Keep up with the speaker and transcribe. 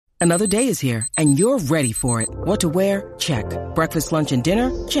Another day is here, and you're ready for it. What to wear? Check. Breakfast, lunch, and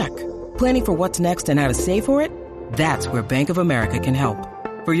dinner? Check. Planning for what's next and how to save for it? That's where Bank of America can help.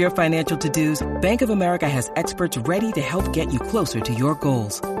 For your financial to-dos, Bank of America has experts ready to help get you closer to your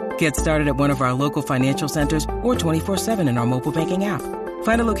goals. Get started at one of our local financial centers or 24/7 in our mobile banking app.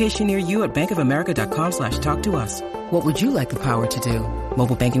 Find a location near you at bankofamerica.com/talktous. What would you like the power to do?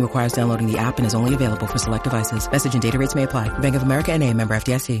 Mobile banking requires downloading the app and is only available for select devices. Message and data rates may apply. Bank of America N.A., member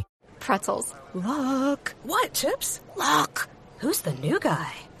FDIC. Pretzels. Look. What, Chips? Look. Who's the new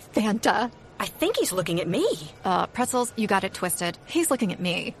guy? Fanta. I think he's looking at me. Pretzels, you got it twisted. He's looking at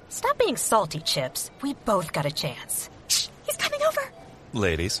me. Stop being salty, Chips. We both got a chance. Shh, he's coming over.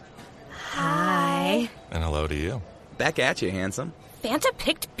 Ladies. Hi. And hello to you. Back at you, handsome. Fanta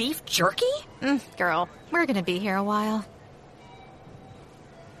picked beef jerky? Girl, we're gonna be here a while.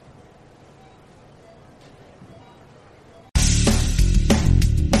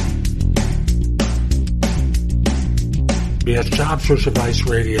 It's Job Search Advice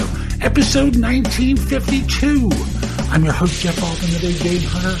Radio, episode 1952. I'm your host, Jeff Altman, the Big Game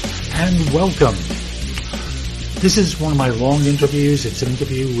Hunter, and welcome. This is one of my long interviews. It's an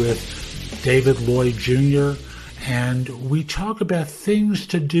interview with David Lloyd Jr., and we talk about things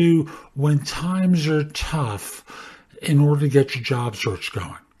to do when times are tough in order to get your job search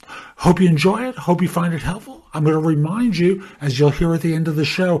going. Hope you enjoy it. Hope you find it helpful. I'm going to remind you, as you'll hear at the end of the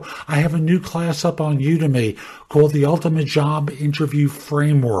show, I have a new class up on Udemy called the Ultimate Job Interview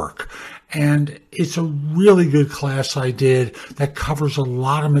Framework. And it's a really good class I did that covers a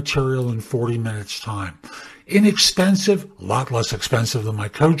lot of material in 40 minutes time. Inexpensive, a lot less expensive than my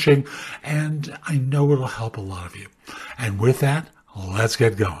coaching, and I know it'll help a lot of you. And with that, let's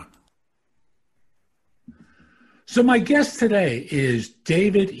get going. So my guest today is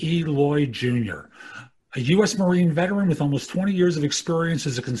David E. Lloyd Jr., a U.S. Marine veteran with almost 20 years of experience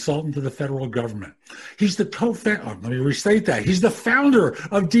as a consultant to the federal government. He's the let me restate that. He's the founder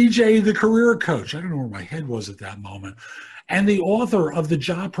of DJ the Career Coach. I don't know where my head was at that moment. And the author of the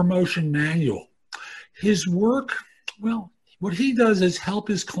Job Promotion Manual. His work, well, what he does is help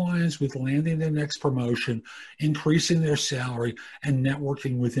his clients with landing their next promotion, increasing their salary, and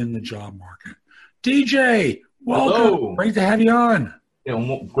networking within the job market. DJ, welcome. Hello. Great to have you on.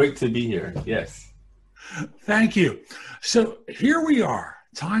 Yeah, great to be here. Yes. Thank you. So here we are.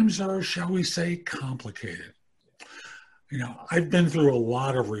 Times are, shall we say, complicated. You know, I've been through a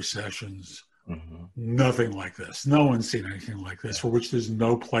lot of recessions. Mm-hmm. Nothing like this. No one's seen anything like this, for which there's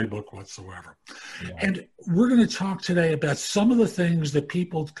no playbook whatsoever. Yeah. And we're going to talk today about some of the things that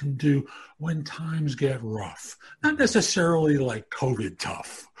people can do when times get rough. Not necessarily like COVID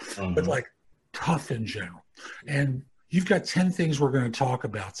tough, but like tough in general. And you've got 10 things we're going to talk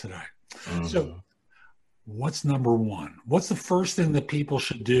about today. So what's number one? What's the first thing that people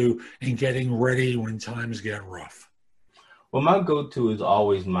should do in getting ready when times get rough? Well, my go-to is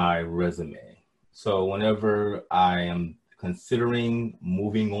always my resume. So whenever I am considering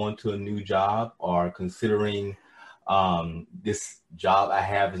moving on to a new job or considering this job I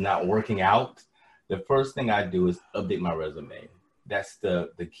have is not working out, the first thing I do is update my resume. That's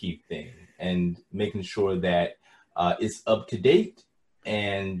the key thing. And making sure that it's up to date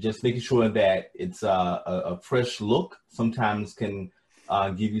and just making sure that it's a fresh look sometimes can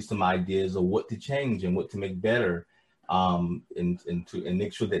give you some ideas of what to change and what to make better. And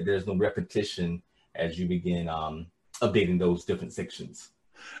make sure that there's no repetition as you begin updating those different sections.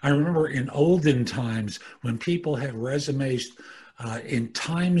 I remember in olden times when people had resumes in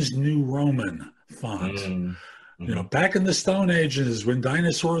Times New Roman font. You know, back in the Stone Ages when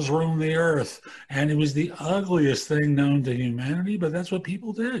dinosaurs roamed the earth, and it was the ugliest thing known to humanity, but that's what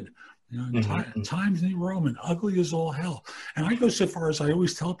people did. You know, Times New Roman, ugly as all hell. And I go so far as I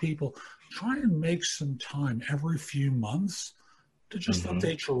always tell people, try and make some time every few months to just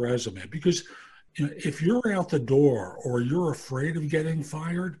update your resume. Because you know, if you're out the door or you're afraid of getting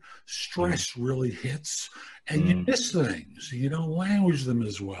fired, stress really hits and you miss things. You don't language them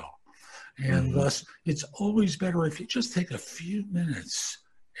as well. And thus, it's always better if you just take a few minutes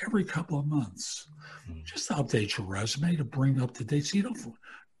every couple of months just to update your resume to bring up to date so you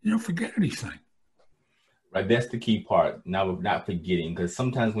don't forget anything. Right, that's the key part. Now, not forgetting, because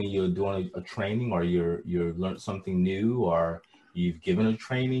sometimes when you're doing a training or you're learned something new or you've given a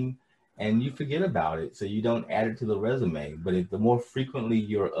training and you forget about it, so you don't add it to the resume. But the more frequently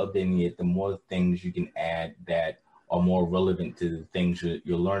you're updating it, the more things you can add that are more relevant to the things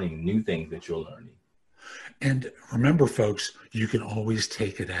you're learning, new things that you're learning. And remember, folks, you can always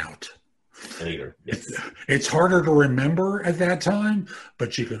take it out. Later. Yes. It's harder to remember at that time,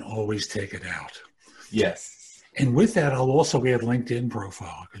 but you can always take it out. Yes. And with that, I'll also add LinkedIn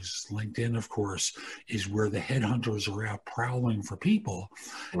profile, because LinkedIn, of course, is where the headhunters are out prowling for people.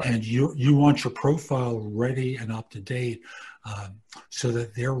 Right. And you want your profile ready and up to date so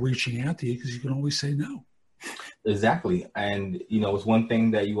that they're reaching out to you, because you can always say no. Exactly. And, it's one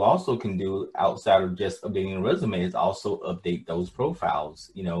thing that you also can do outside of just updating your resume is also update those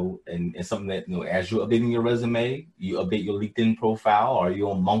profiles, and it's something that, as you're updating your resume, you update your LinkedIn profile, or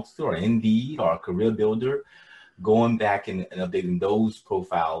you're on Monster or Indeed or Career Builder, going back and updating those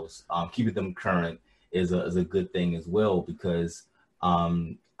profiles, keeping them current is a good thing as well, because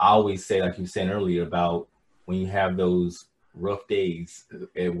I always say, like you were saying earlier, about when you have those rough days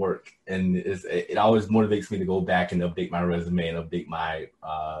at work, and it always motivates me to go back and update my resume and update my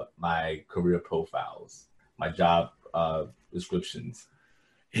my career profiles, my job descriptions.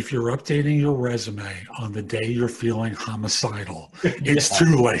 If you're updating your resume on the day you're feeling homicidal, it's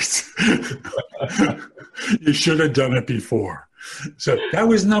too late. You should have done it before. So that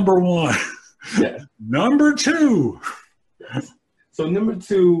was number one. Yes. Number two. Yes. So number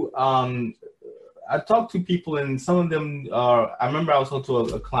two, I talked to people, and some of them I remember I was talking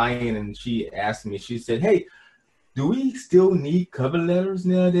to a client, and she asked me, she said, "Hey, do we still need cover letters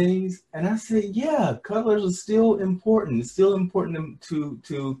nowadays?" And I said, yeah, cover letters are still important. It's still important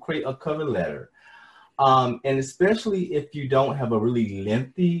to create a cover letter. And especially if you don't have a really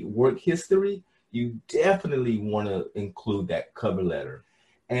lengthy work history, you definitely want to include that cover letter.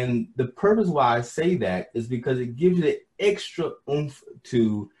 And the purpose why I say that is because it gives you the extra oomph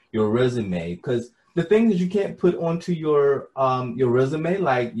to your resume, because the things you can't put onto your resume,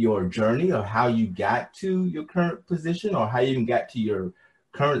 like your journey or how you got to your current position or how you even got to your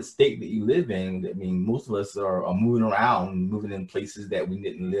current state that you live in. I mean, most of us are moving around, moving in places that we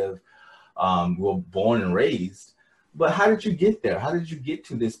didn't live, we were born and raised. But how did you get there? How did you get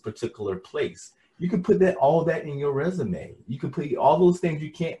to this particular place? You can put all that in your resume. You can put all those things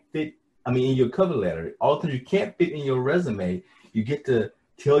you can't fit, in your cover letter, all the things you can't fit in your resume, you get to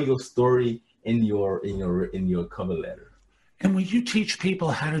tell your story in your cover letter. And when you teach people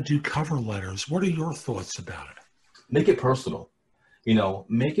how to do cover letters, what are your thoughts about it? Make it personal.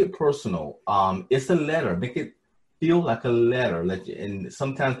 Make it personal. It's a letter. Make it feel like a letter. And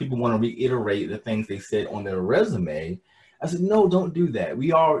sometimes people want to reiterate the things they said on their resume. I said, no, don't do that.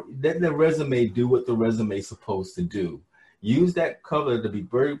 Let the resume do what the resume is supposed to do. Use that cover to be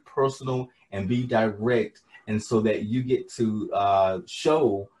very personal and be direct, and so that you get to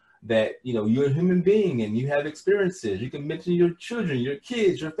show that, you're a human being and you have experiences. You can mention your children, your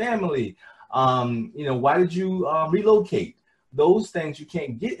kids, your family. Why did you relocate? Those things you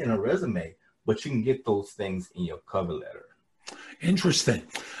can't get in a resume, but you can get those things in your cover letter. Interesting.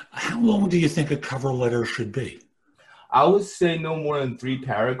 How long do you think a cover letter should be? I would say no more than 3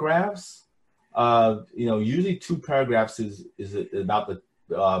 paragraphs. Usually 2 paragraphs is about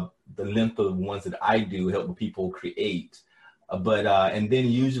the length of the ones that I do help people create. And then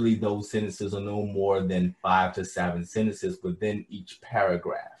usually those sentences are no more than 5 to 7 sentences within each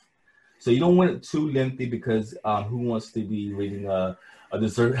paragraph. So you don't want it too lengthy, because who wants to be reading a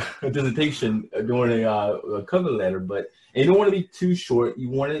dissertation during a cover letter? And you don't want to be too short. You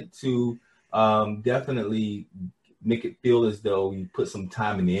want it to definitely make it feel as though you put some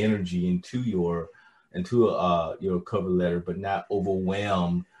time and energy into your cover letter, but not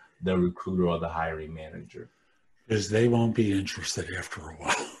overwhelm the recruiter or the hiring manager. Because they won't be interested after a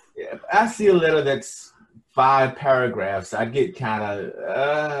while. Yeah, if I see a letter that's 5 paragraphs, I get kind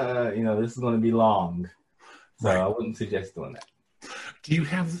of, this is going to be long. So right. I wouldn't suggest doing that. Do you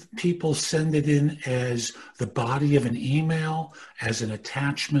have people send it in as the body of an email, as an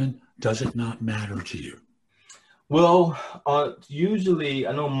attachment? Does it not matter to you? Well, usually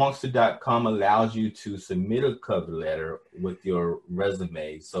I know Monster.com allows you to submit a cover letter with your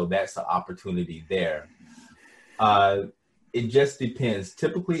resume. So that's an opportunity there. It just depends.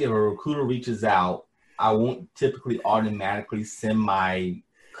 Typically, if a recruiter reaches out, I won't typically automatically send my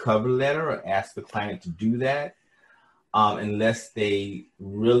cover letter or ask the client to do that unless they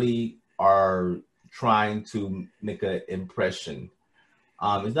really are trying to make an impression.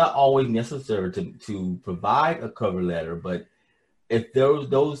 It's not always necessary to provide a cover letter, but if there's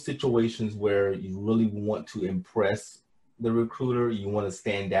those situations where you really want to impress the recruiter, you want to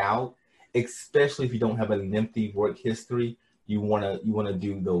stand out, especially if you don't have a lengthy work history, you want to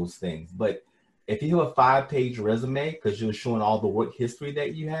do those things. But if you have a 5-page resume because you're showing all the work history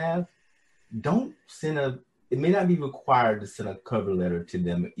that you have, don't send it may not be required to send a cover letter to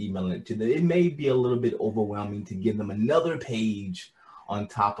them, email it to them. It may be a little bit overwhelming to give them another page on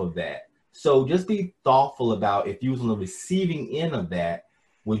top of that. So just be thoughtful about, if you was on the receiving end of that,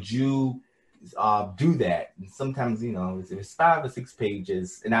 would you do that. And sometimes, if it's 5 or 6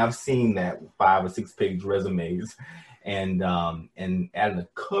 pages, and I've seen that 5 or 6 page resumes, and adding a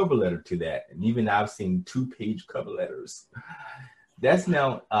cover letter to that, and even I've seen 2-page cover letters. That's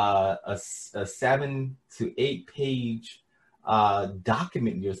now a 7 to 8 page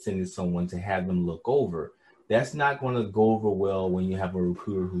document you're sending someone to have them look over. That's not going to go over well when you have a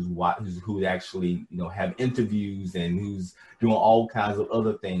recruiter who actually have interviews and who's doing all kinds of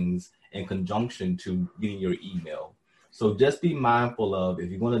other things in conjunction to getting your email. So just be mindful of, if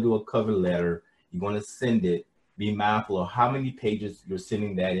you're going to do a cover letter, you're going to send it, be mindful of how many pages you're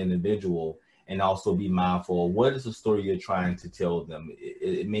sending that individual, and also be mindful of what is the story you're trying to tell them.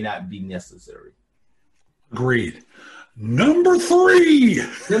 It may not be necessary. Agreed. Number three,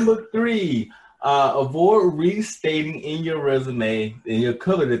 avoid restating in your resume, in your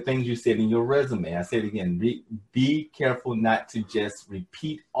cover, the things you said in your resume. I said again, be careful not to just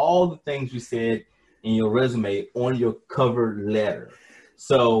repeat all the things you said in your resume on your cover letter.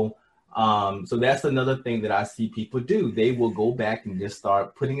 So that's another thing that I see people do. They will go back and just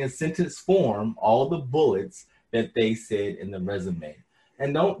start putting in sentence form all the bullets that they said in the resume.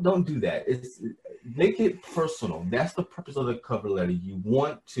 And don't do that. Make it personal. That's the purpose of the cover letter. You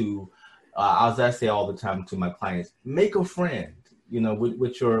want to, as I say all the time to my clients, make a friend.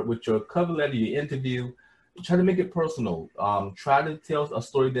 With your cover letter, your interview, try to make it personal. Try to tell a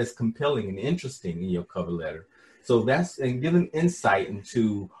story that's compelling and interesting in your cover letter. So and give them insight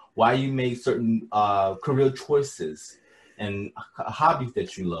into why you made certain career choices and hobbies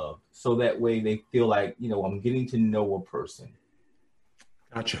that you love. So that way they feel like, I'm getting to know a person.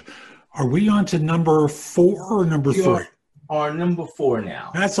 Gotcha. Are we on to number 4 or number 3? Are number 4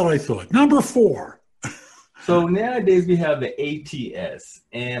 now. That's what I thought. Number 4. So nowadays we have the ATS,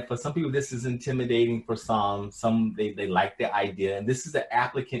 and for some people this is intimidating. For some they like the idea, and this is the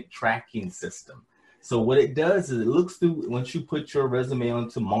applicant tracking system. So what it does is it looks through, once you put your resume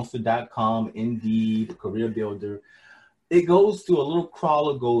onto Monster.com, Indeed, Career Builder, it goes through, a little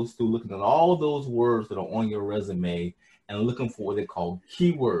crawler goes through looking at all those words that are on your resume and looking for what they call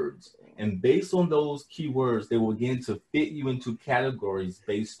keywords. And based on those keywords, they will begin to fit you into categories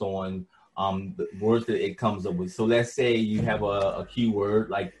based on the words that it comes up with. So let's say you have a keyword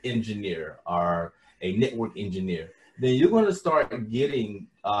like engineer or a network engineer. Then you're going to start getting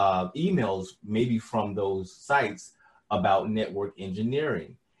emails maybe from those sites about network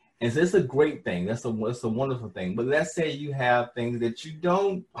engineering. And so it's a great thing. It's a wonderful thing. But let's say you have things that you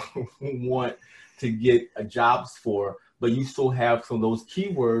don't want to get jobs for, but you still have some of those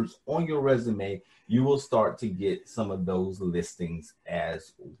keywords on your resume. You will start to get some of those listings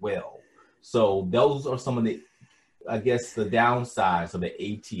as well. So those are some of the, I guess, the downsides of the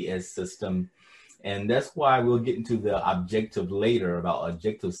ATS system. And that's why we'll get into the objective later, about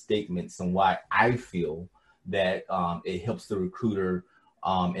objective statements and why I feel that it helps the recruiter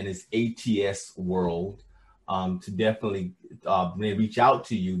in this ATS world to definitely, when they reach out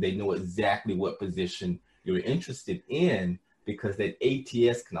to you, they know exactly what position you're interested in, because that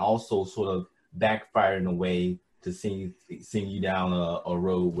ATS can also sort of backfire in a way to send you down a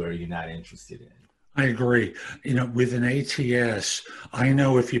road where you're not interested in. I agree. With an ATS, I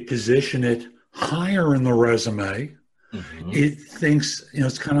know if you position it higher in the resume, it thinks,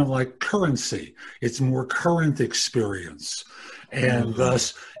 it's kind of like currency. It's more current experience. And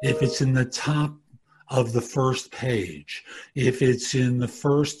thus, if it's in the top of the first page, if it's in the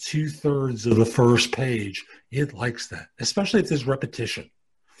first 2/3 of the first page, it likes that, especially if there's repetition.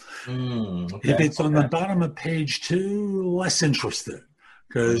 If it's on the bottom of page 2, less interested,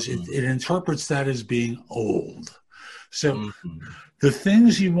 because it interprets that as being old. So the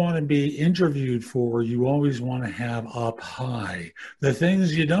things you want to be interviewed for, you always want to have up high. The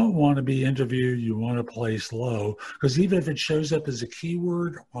things you don't want to be interviewed, you want to place low, because even if it shows up as a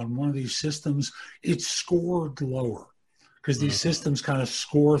keyword on one of these systems, it's scored lower, because these systems kind of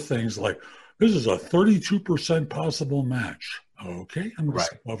score things like, this is a 32% possible match. Okay, I'm going to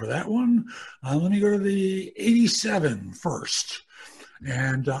skip over that one. Let me go to the 87 first.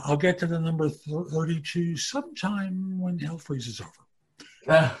 And I'll get to the number 32 sometime when hell freezes over.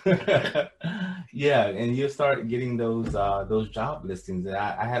 Yeah, and you'll start getting those job listings. And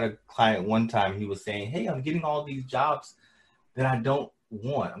I had a client one time, he was saying, hey, I'm getting all these jobs that I don't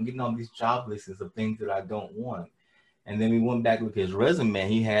want. I'm getting all these job listings of things that I don't want. And then we went back with his resume.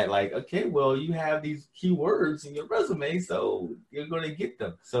 He had like, okay, well, you have these keywords in your resume, so you're going to get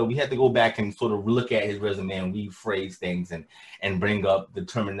them. So we had to go back and sort of look at his resume and rephrase things and bring up the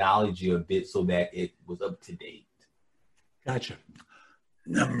terminology a bit so that it was up to date. Gotcha.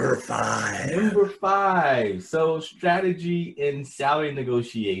 Number 5. Number 5. So strategy in salary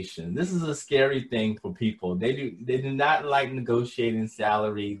negotiation. This is a scary thing for people. They do not like negotiating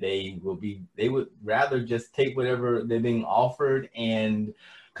salary. They would rather just take whatever they're being offered and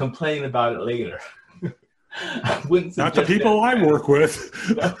complain about it later. I wouldn't Not the people I work with.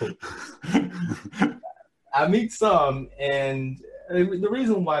 No. I meet some, and the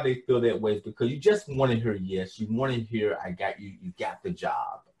reason why they feel that way is because you just want to hear yes. You want to hear, I got you, you got the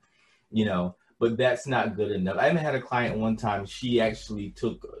job, but that's not good enough. I even had a client one time, she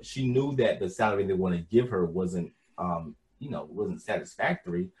knew that the salary they want to give her wasn't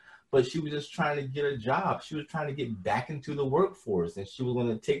satisfactory, but she was just trying to get a job. She was trying to get back into the workforce, and she was going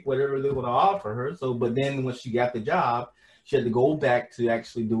to take whatever they were going to offer her. But then when she got the job, she had to go back to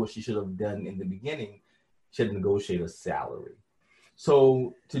actually do what she should have done in the beginning. She had to negotiate a salary.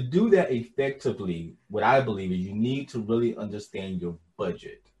 So to do that effectively, what I believe is you need to really understand your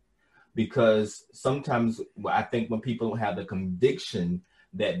budget, because sometimes I think when people don't have the conviction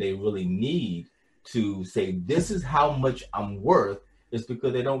that they really need to say, this is how much I'm worth, it's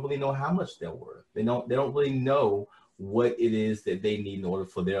because they don't really know how much they're worth. They don't really know what it is that they need in order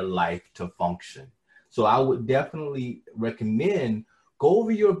for their life to function. So I would definitely recommend go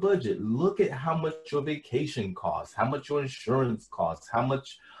over your budget. Look at how much your vacation costs, how much your insurance costs, how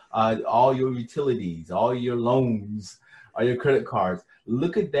much all your utilities, all your loans, all your credit cards.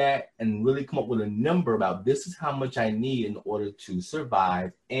 Look at that and really come up with a number about this is how much I need in order to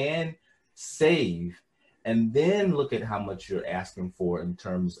survive and save. And then look at how much you're asking for in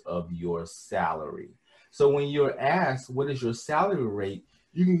terms of your salary. So when you're asked, what is your salary rate?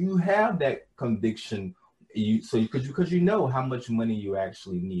 You have that conviction. Because you know how much money you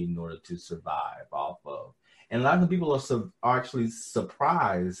actually need in order to survive off of. And a lot of people are actually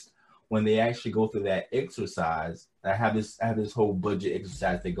surprised when they actually go through that exercise. I have this whole budget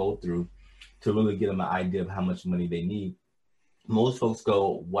exercise they go through to really get them an idea of how much money they need. Most folks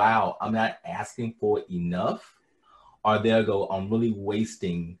go, wow, I'm not asking for enough. Or they'll go, I'm really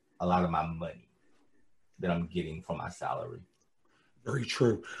wasting a lot of my money that I'm getting from my salary. Very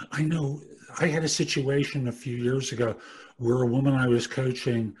true. I know I had a situation a few years ago where a woman I was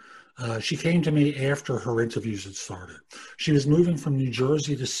coaching, she came to me after her interviews had started. She was moving from New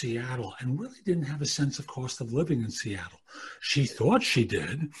Jersey to Seattle and really didn't have a sense of cost of living in Seattle. She thought she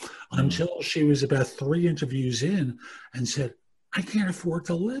did until she was about 3 interviews in and said, I can't afford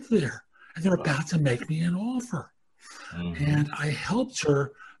to live there. And they're about to make me an offer. Mm-hmm. And I helped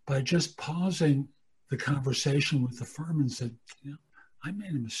her by just pausing the conversation with the firm and said, I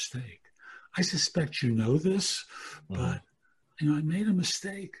made a mistake. I suspect you know this, but I made a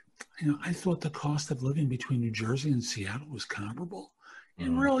mistake. I thought the cost of living between New Jersey and Seattle was comparable.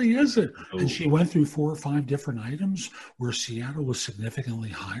 It really isn't. And she went through 4 or 5 different items where Seattle was significantly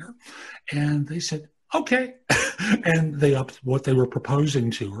higher. And they said, okay. And they upped what they were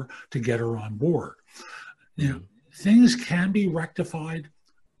proposing to her to get her on board. Things can be rectified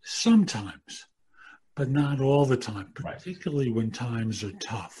sometimes, but not all the time, particularly when times are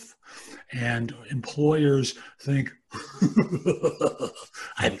tough. And employers think,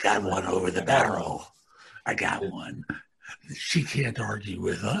 I've got one over the barrel. I got one. She can't argue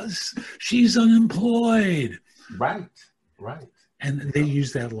with us. She's unemployed. Right. And they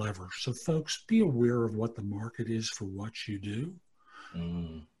use that lever. So folks, be aware of what the market is for what you do.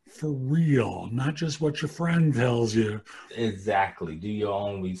 For real, not just what your friend tells you. Exactly. Do your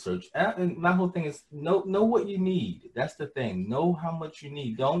own research. And my whole thing is know what you need. That's the thing. Know how much you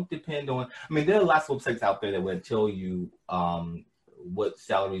need. Don't depend on, there are lots of websites out there that will tell you what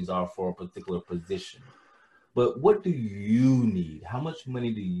salaries are for a particular position. But what do you need? How much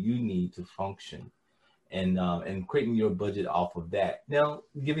money do you need to function? And creating your budget off of that. Now,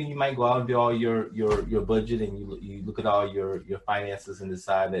 given you might go out and do all your budget and you look at all your finances and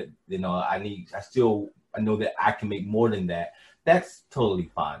decide that, I know that I can make more than that. That's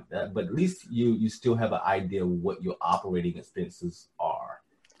totally fine. But at least you still have an idea of what your operating expenses are.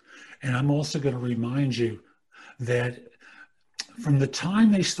 And I'm also going to remind you that from the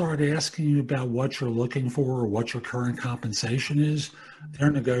time they start asking you about what you're looking for or what your current compensation is,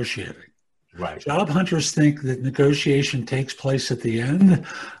 they're negotiating. Right. Job hunters think that negotiation takes place at the end.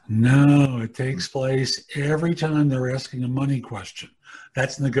 No, it takes place every time they're asking a money question.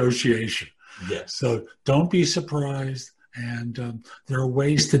 That's negotiation. Yes. So don't be surprised. And there are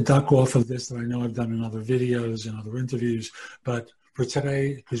ways to duck off of this that I know I've done in other videos and other interviews. But for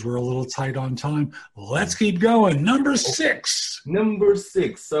today, because we're a little tight on time, let's keep going. Number 6. Number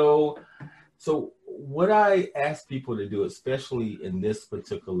 6. So what I ask people to do, especially in this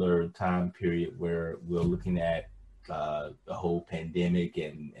particular time period where we're looking at the whole pandemic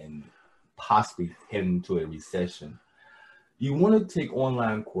and possibly heading into a recession. You want to take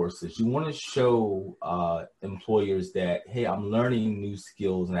online courses. You want to show employers that, hey, I'm learning new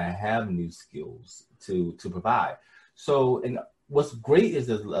skills and I have new skills to provide. So, and what's great is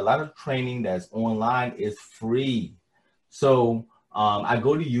there's a lot of training that's online is free. So I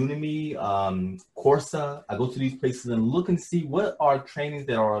go to Udemy, Coursera, I go to these places and look and see what are trainings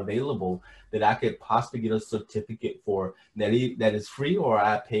that are available that I could possibly get a certificate for that is free, or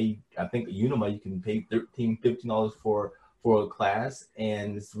I think Udemy, you can pay $13, $15 for a class,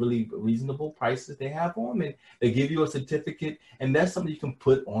 and it's really reasonable prices they have on them, and they give you a certificate, and that's something you can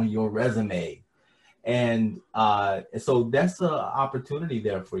put on your resume. And so that's an opportunity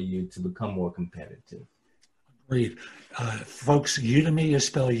there for you to become more competitive. Great. Folks, Udemy is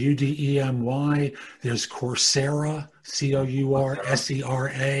spelled Udemy. There's Coursera, Coursera.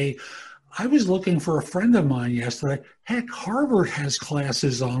 I was looking for a friend of mine yesterday. Heck, Harvard has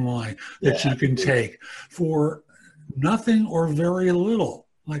classes online that you can take for nothing or very little,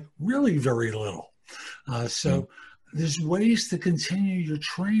 like really very little. So there's ways to continue your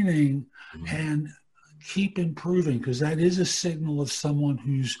training and keep improving, because that is a signal of someone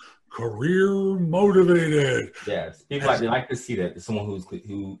who's career motivated. Yes, people like to see that. Someone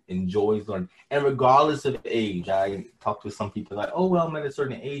who enjoys learning, and regardless of age. I talk to some people like, oh well, I'm at a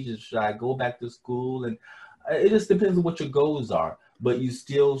certain age. Should I go back to school? And it just depends on what your goals are. But you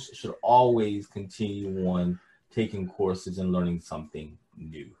still should always continue on taking courses and learning something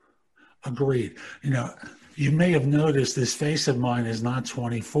new. Agreed. You may have noticed this face of mine is not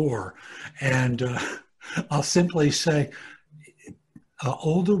 24, and I'll simply say,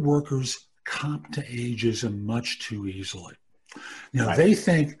 older workers comp to ageism much too easily. Right. They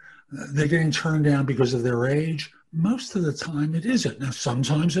think they're getting turned down because of their age. Most of the time it isn't. Now,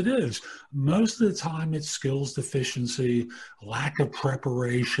 sometimes it is. Most of the time it's skills deficiency, lack of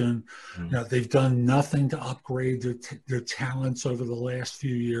preparation. Mm-hmm. They've done nothing to upgrade their talents over the last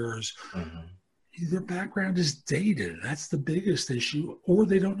few years. Mm-hmm. Their background is dated. That's the biggest issue, or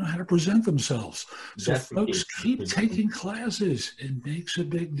they don't know how to present themselves. So folks, keep taking classes. It makes a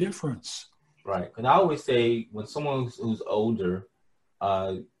big difference. Right. And I always say, when someone who's older,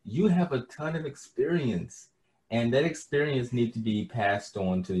 you have a ton of experience, and that experience needs to be passed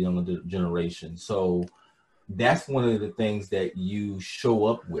on to the younger generation. So that's one of the things that you show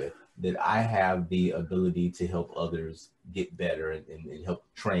up with, that I have the ability to help others get better and help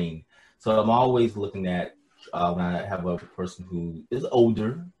train. So I'm always looking at, when I have a person who is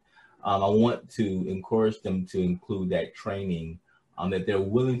older, I want to encourage them to include that training, that they're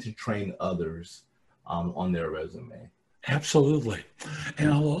willing to train others on their resume. Absolutely.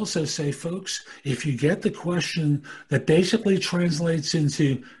 And I'll also say, folks, if you get the question that basically translates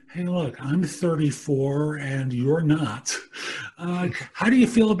into, hey, look, I'm 34 and you're not. How do you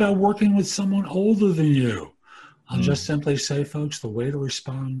feel about working with someone older than you? I'll just simply say, folks, the way to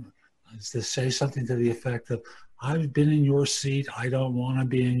respond is to say something to the effect of, I've been in your seat. I don't want to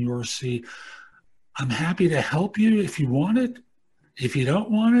be in your seat. I'm happy to help you if you want it. If you don't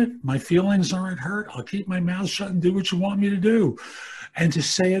want it, my feelings aren't hurt. I'll keep my mouth shut and do what you want me to do. And to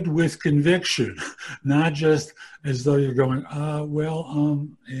say it with conviction, not just as though you're going,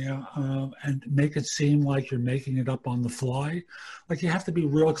 and make it seem like you're making it up on the fly. Like, you have to be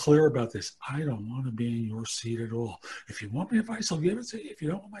real clear about this. I don't want to be in your seat at all. If you want my advice, I'll give it to you. If you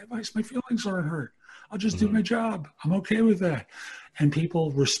don't want my advice, my feelings aren't hurt. I'll just do my job. I'm okay with that. And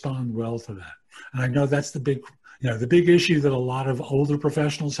people respond well to that. And I know that's the big issue that a lot of older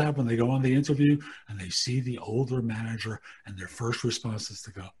professionals have when they go on the interview and they see the older manager, and their first response is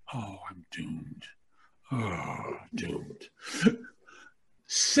to go, oh, I'm doomed. Oh, doomed.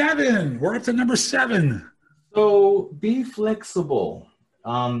 7. We're up to number 7. So be flexible.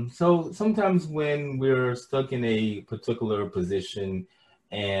 So sometimes when we're stuck in a particular position,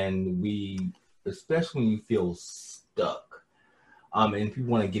 and especially when you feel stuck, and people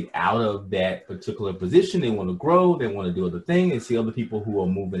want to get out of that particular position, they want to grow, they want to do other things, they see other people who are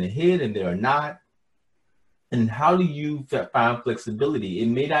moving ahead and they're not. And how do you find flexibility? It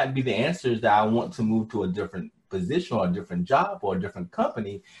may not be the answers that I want to move to a different position or a different job or a different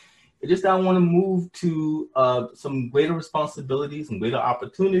company. It's just that I want to move to some greater responsibilities and greater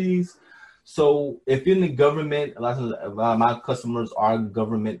opportunities. So if you're in the government, a lot of my customers are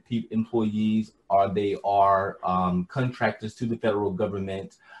government employees, or they are contractors to the federal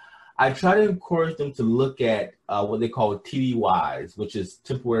government. I try to encourage them to look at what they call TDYs, which is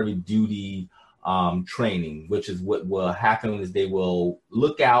temporary duty training, which is what will happen is they will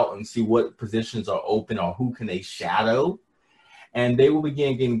look out and see what positions are open or who can they shadow. and they will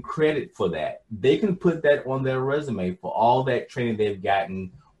begin getting credit for that. They can put that on their resume for all that training they've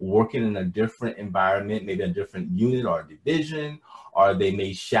gotten working in a different environment, maybe a different unit or division, or they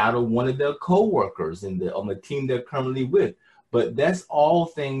may shadow one of their coworkers on the team they're currently with. But that's all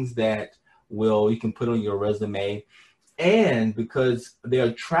things that you can put on your resume. And because they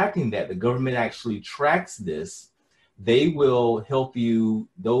are tracking that, the government actually tracks this, they will help you,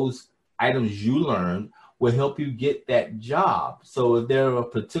 those items you learn will help you get that job. So if there's a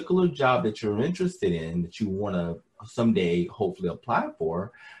particular job that you're interested in, that you want to someday hopefully apply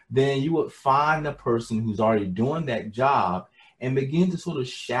for, then you would find a person who's already doing that job and begin to sort of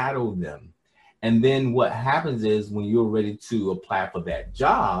shadow them. And then what happens is when you're ready to apply for that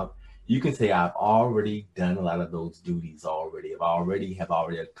job, you can say, I've already done a lot of those duties already. Have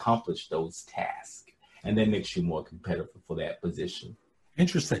already accomplished those tasks. And that makes you more competitive for that position.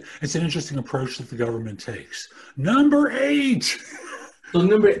 Interesting. It's an interesting approach that the government takes. Number 8. So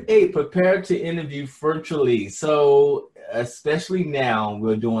number 8, prepare to interview virtually. So especially now,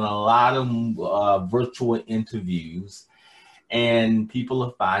 we're doing a lot of virtual interviews. And people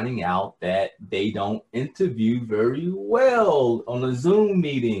are finding out that they don't interview very well on a Zoom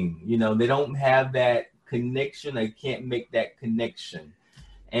meeting. You know, they don't have that connection. They can't make that connection.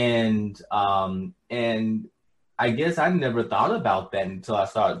 And I guess I never thought about that until I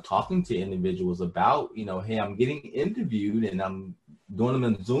started talking to individuals about, hey, I'm getting interviewed and I'm doing them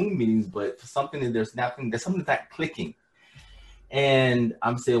in Zoom meetings, but for something that there's something that's not clicking. And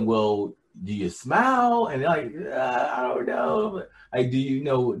I'm saying, well, do you smile? And they're like, I don't know. But like, do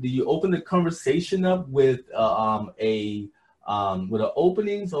you open the conversation up with an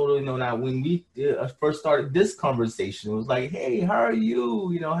opening? So, now when we first started this conversation, it was like, hey, how are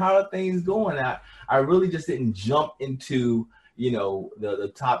you? How are things going? I really just didn't jump into,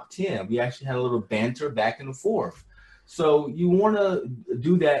 the top 10. We actually had a little banter back and forth. So you want to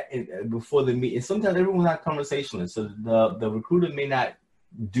do that before the meeting. Sometimes everyone's not conversationalist. So the recruiter may not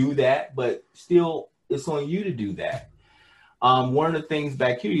do that, but still it's on you to do that. One of the things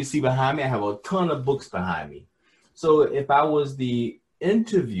back here you see behind me, I have a ton of books behind me. So if I was the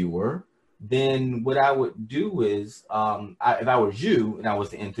interviewer, then what I would do is, if I was you and I was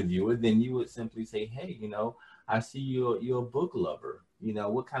the interviewer, then you would simply say, hey, I see you're a book lover.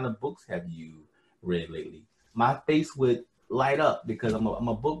 What kind of books have you read lately? My face would light up because I'm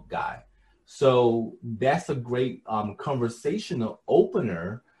a book guy. So that's a great conversational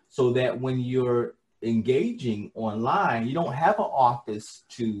opener, so that when you're engaging online, you don't have an office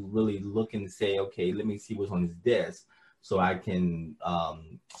to really look and say, okay, let me see what's on his desk so I can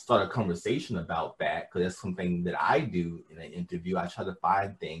start a conversation about that, because that's something that I do in an interview. I try to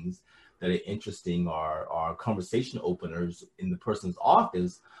find things that are interesting or conversation openers in the person's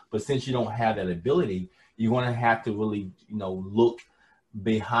office. But since you don't have that ability, you're going to have to really, look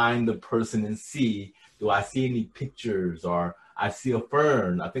behind the person and see, do I see any pictures, or I see a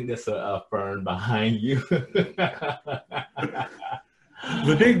fern. I think that's a fern behind you. The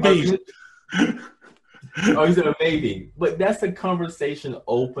big beast. Oh, you said a maybe. But that's a conversation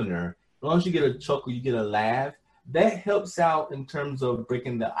opener. As long as you get a chuckle, you get a laugh, that helps out in terms of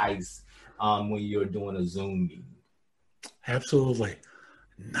breaking the ice when you're doing a Zoom meeting. Absolutely.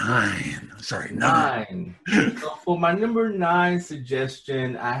 9. So for my number 9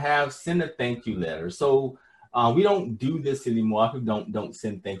 suggestion, I have send a thank you letter. So we don't do this anymore. People don't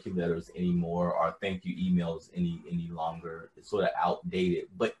send thank you letters anymore or thank you emails any longer. It's sort of outdated,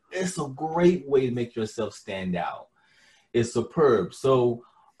 but it's a great way to make yourself stand out. It's superb. So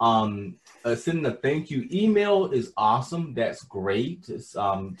sending a thank you email is awesome. That's great. It's,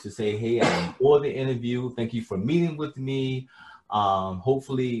 to say, hey, I enjoyed the interview. Thank you for meeting with me.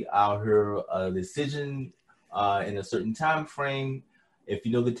 Hopefully I'll hear a decision in a certain time frame. If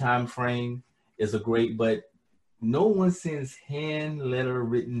you know the time frame, it's a great, but no one sends hand letter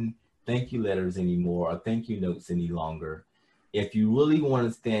written thank you letters anymore or thank you notes any longer. If you really want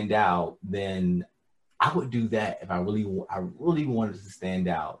to stand out, then I would do that if I really wanted to stand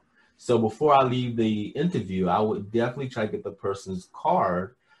out. So before I leave the interview, I would definitely try to get the person's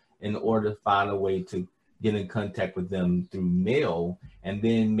card in order to find a way to get in contact with them through mail, and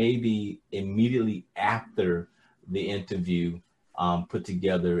then maybe immediately after the interview, put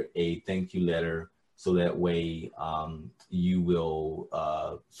together a thank you letter, so that way you will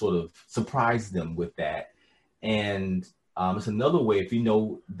sort of surprise them with that. And it's another way, if you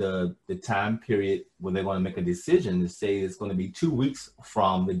know the time period when they're going to make a decision, to say it's going to be 2 weeks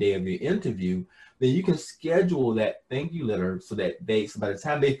from the day of your interview, then you can schedule that thank you letter so that so by the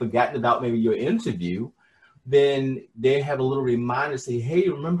time they've forgotten about maybe your interview, then they have a little reminder, say, hey,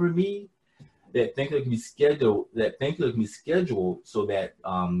 remember me? that Thanksgiving can be scheduled so that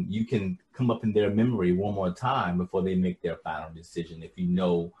you can come up in their memory one more time before they make their final decision. If you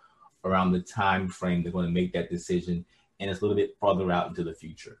know around the time frame they're going to make that decision, and it's a little bit farther out into the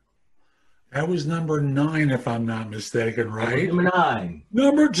future. That was number 9, if I'm not mistaken, right? Number 9.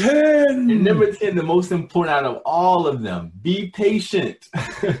 Number 10. And number 10, the most important out of all of them, be patient.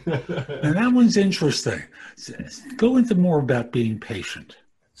 And that one's interesting. Go into more about being patient.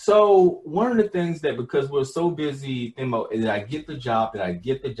 So one of the things that, because we're so busy thinking about, did I get the job, did I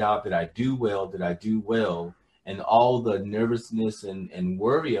do well, and all the nervousness and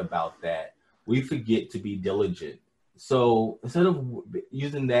worry about that, we forget to be diligent. So instead of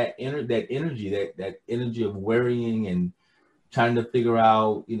using that energy of worrying and trying to figure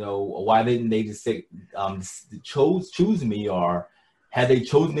out, why didn't they just say choose me, or have they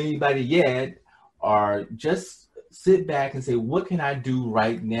chosen anybody yet, or just sit back and say, what can I do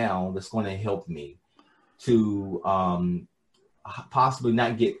right now that's going to help me to possibly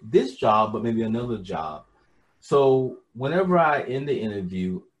not get this job, but maybe another job. So whenever I end the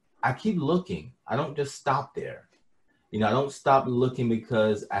interview, I keep looking. I don't just stop there. I don't stop looking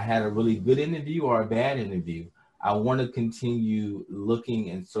because I had a really good interview or a bad interview. I want to continue looking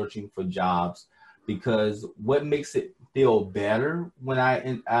and searching for jobs, because what makes it feel better when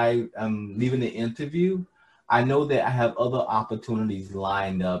I am leaving the interview, I know that I have other opportunities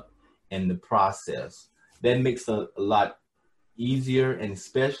lined up in the process. That makes it a lot easier, and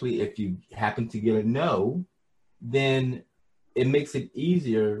especially if you happen to get a no, then it makes it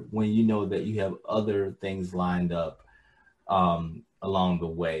easier when you know that you have other things lined up along the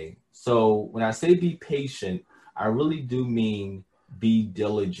way. So when I say be patient, I really do mean be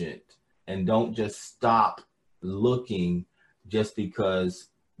diligent, and don't just stop looking just because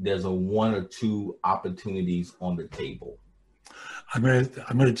there's a 1 or 2 opportunities on the table. I'm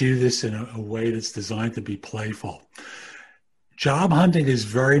gonna do this in a way that's designed to be playful. Job hunting is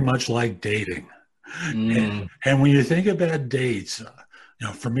very much like dating. And when you think about dates,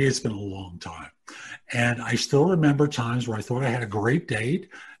 for me, it's been a long time. And I still remember times where I thought I had a great date,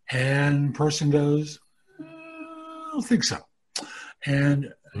 and the person goes, I don't think so.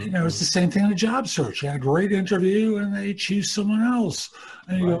 And, it's the same thing in a job search. You had a great interview and they choose someone else.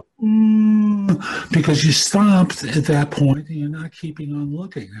 And you go, because you stopped at that point and you're not keeping on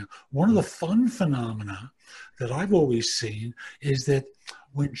looking. Now, one of the fun phenomena that I've always seen is that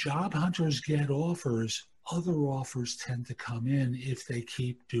when job hunters get offers, other offers tend to come in if they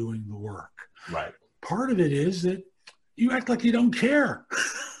keep doing the work. Right. Part of it is that you act like you don't care.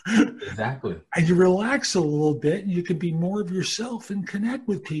 Exactly. And you relax a little bit, and you can be more of yourself and connect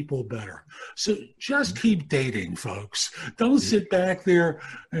with people better. So just keep dating, folks. Don't sit back there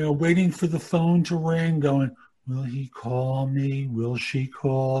waiting for the phone to ring going, will he call me? Will she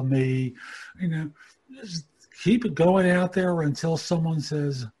call me? Just keep it going out there until someone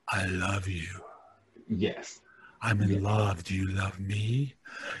says, I love you. Yes. I'm in love. Do you love me?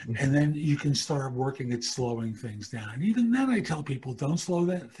 And then you can start working at slowing things down. And even then I tell people, don't slow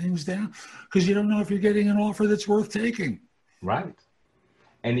things down, because you don't know if you're getting an offer that's worth taking. Right.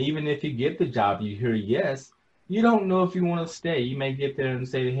 And even if you get the job, you hear yes, you don't know if you want to stay. You may get there and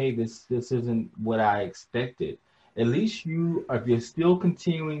say, hey, this isn't what I expected. At least if you're still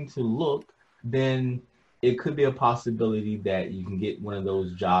continuing to look, then it could be a possibility that you can get one of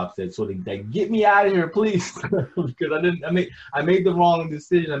those jobs that sort of like, get me out of here, please, because I made the wrong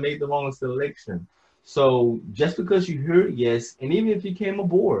decision. I made the wrong selection. So just because you heard yes, and even if you came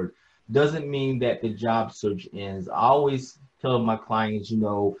aboard, doesn't mean that the job search ends. I always tell my clients,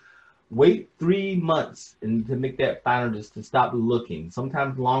 wait 3 months and to make that final, just to stop looking.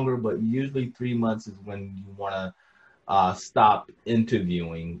 Sometimes longer, but usually 3 months is when you want to stop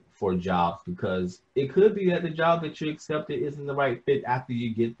interviewing for jobs, because it could be that the job that you accepted isn't the right fit. After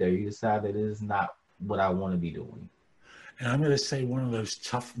you get there, you decide that it is not what I want to be doing. And I'm going to say one of those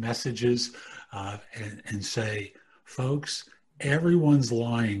tough messages and say, folks, everyone's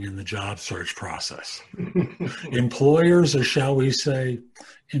lying in the job search process. Employers are, shall we say,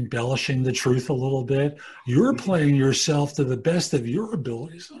 embellishing the truth a little bit. You're playing yourself to the best of your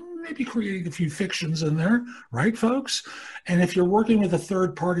abilities, maybe creating a few fictions in there, right, folks? And if you're working with a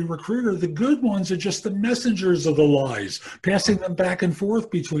third-party recruiter, the good ones are just the messengers of the lies, passing them back and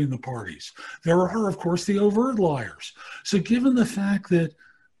forth between the parties. There are, of course, the overt liars. So given the fact that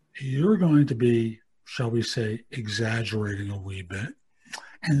you're going to be, shall we say, exaggerating a wee bit,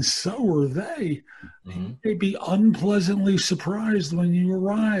 and so are they, they'd be unpleasantly surprised when you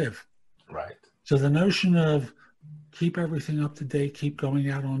arrive. Right. So the notion of keep everything up to date, keep going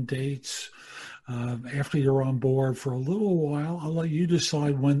out on dates, after you're on board for a little while. I'll let you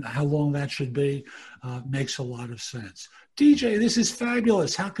decide how long that should be. Makes a lot of sense. DJ, this is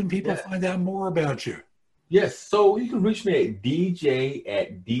fabulous. How can people find out more about you? Yes, so you can reach me at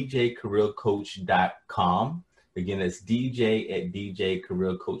dj@djcareercoach.com. Again, that's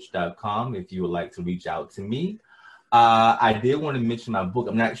dj@djcareercoach.com if you would like to reach out to me. I did want to mention my book.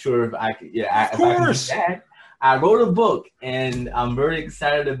 I'm not sure if I could. Yeah, of course. If I can do that. I wrote a book, and I'm very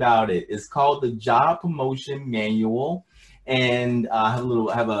excited about it. It's called The Job Promotion Manual, and I have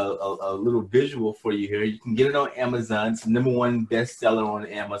a little visual for you here. You can get it on Amazon. It's the #1 bestseller on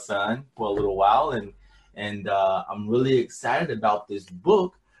Amazon for a little while, and I'm really excited about this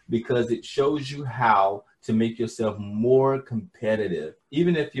book because it shows you how to make yourself more competitive,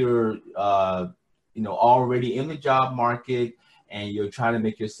 even if you're already in the job market and you're trying to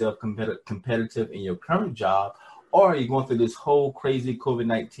make yourself competitive in your current job, or you're going through this whole crazy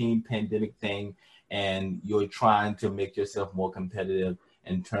COVID-19 pandemic thing and you're trying to make yourself more competitive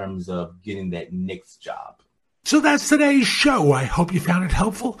in terms of getting that next job. So that's today's show. I hope you found it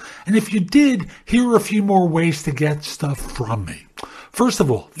helpful. And if you did, here are a few more ways to get stuff from me. First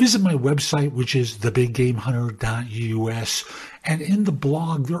of all, visit my website, which is thebiggamehunter.us. And in the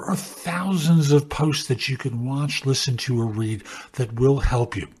blog, there are thousands of posts that you can watch, listen to, or read that will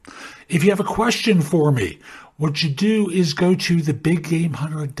help you. If you have a question for me, what you do is go to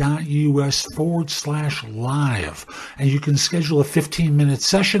thebiggamehunter.us/live, and you can schedule a 15-minute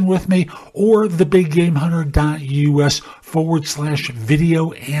session with me, or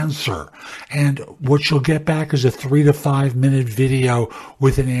thebiggamehunter.us/video answer. And what you'll get back is a 3 to 5 minute video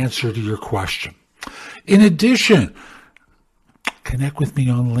with an answer to your question. In addition, connect with me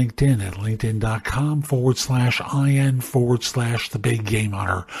on LinkedIn at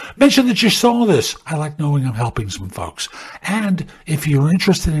linkedin.com/IN/TheBigGameHunter. Mention that you saw this. I like knowing I'm helping some folks. And if you're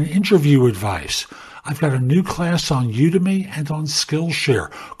interested in interview advice, I've got a new class on Udemy and on Skillshare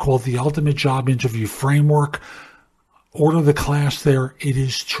called the Ultimate Job Interview Framework. Order the class there. It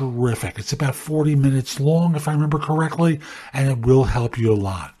is terrific. It's about 40 minutes long, if I remember correctly, and it will help you a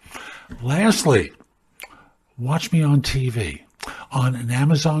lot. Lastly, watch me on TV. On an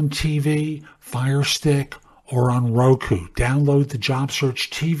Amazon TV, Fire Stick, or on Roku. Download the Job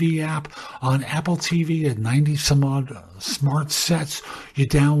Search TV app. On Apple TV at 90-some-odd smart sets, you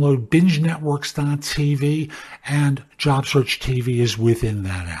download BingeNetworks.tv, and Job Search TV is within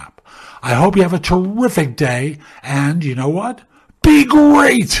that app. I hope you have a terrific day, and you know what? Be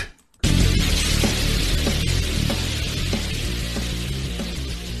great!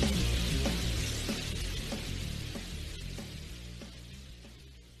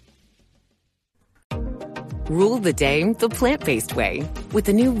 Rule the day the plant-based way with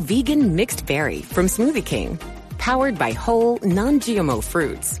the new vegan mixed berry from Smoothie King. Powered by whole, non-GMO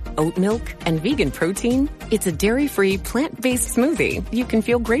fruits, oat milk, and vegan protein, it's a dairy-free, plant-based smoothie you can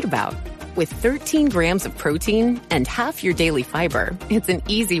feel great about. With 13 grams of protein and half your daily fiber, it's an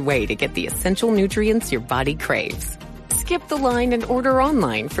easy way to get the essential nutrients your body craves. Skip the line and order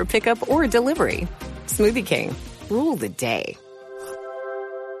online for pickup or delivery. Smoothie King. Rule the day.